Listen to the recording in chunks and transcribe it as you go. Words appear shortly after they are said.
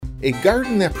A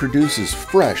garden that produces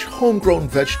fresh, homegrown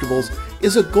vegetables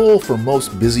is a goal for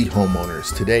most busy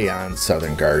homeowners today on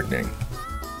Southern Gardening.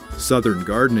 Southern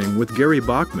Gardening with Gary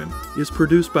Bachman is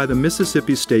produced by the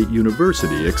Mississippi State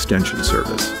University Extension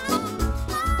Service.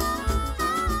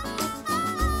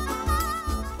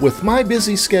 With my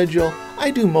busy schedule,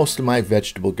 I do most of my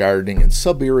vegetable gardening in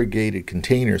sub-irrigated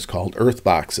containers called earth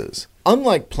boxes.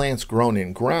 Unlike plants grown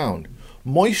in ground,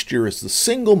 moisture is the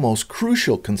single most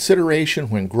crucial consideration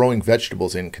when growing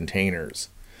vegetables in containers.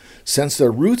 Since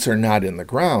their roots are not in the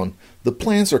ground, the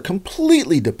plants are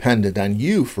completely dependent on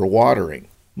you for watering.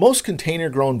 Most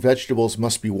container-grown vegetables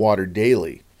must be watered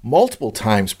daily, multiple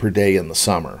times per day in the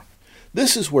summer.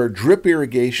 This is where drip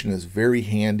irrigation is very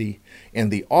handy,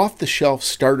 and the off-the-shelf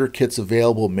starter kits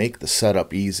available make the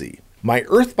setup easy. My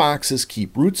earth boxes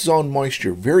keep root zone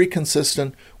moisture very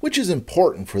consistent, which is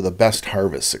important for the best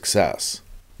harvest success.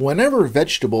 Whenever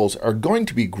vegetables are going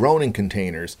to be grown in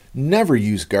containers, never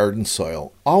use garden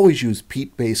soil, always use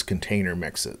peat-based container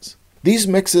mixes. These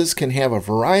mixes can have a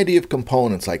variety of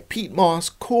components like peat moss,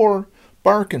 coir,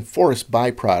 bark, and forest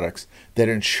byproducts that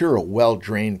ensure a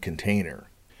well-drained container.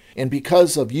 And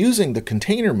because of using the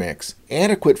container mix,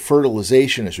 adequate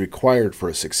fertilization is required for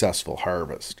a successful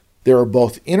harvest. There are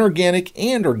both inorganic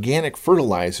and organic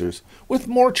fertilizers with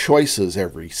more choices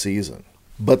every season.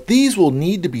 But these will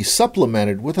need to be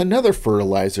supplemented with another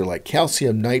fertilizer like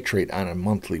calcium nitrate on a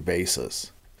monthly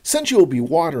basis. Since you will be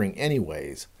watering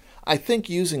anyways, I think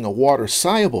using a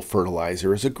water-soluble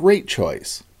fertilizer is a great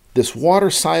choice. This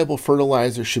water-soluble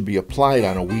fertilizer should be applied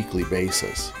on a weekly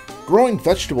basis. Growing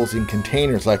vegetables in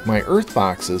containers like my earth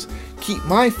boxes keep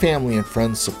my family and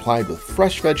friends supplied with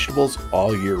fresh vegetables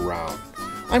all year round.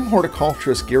 I'm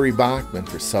horticulturist Gary Bachman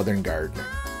for Southern Gardening.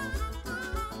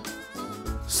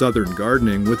 Southern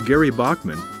Gardening with Gary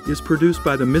Bachman is produced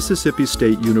by the Mississippi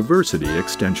State University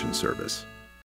Extension Service.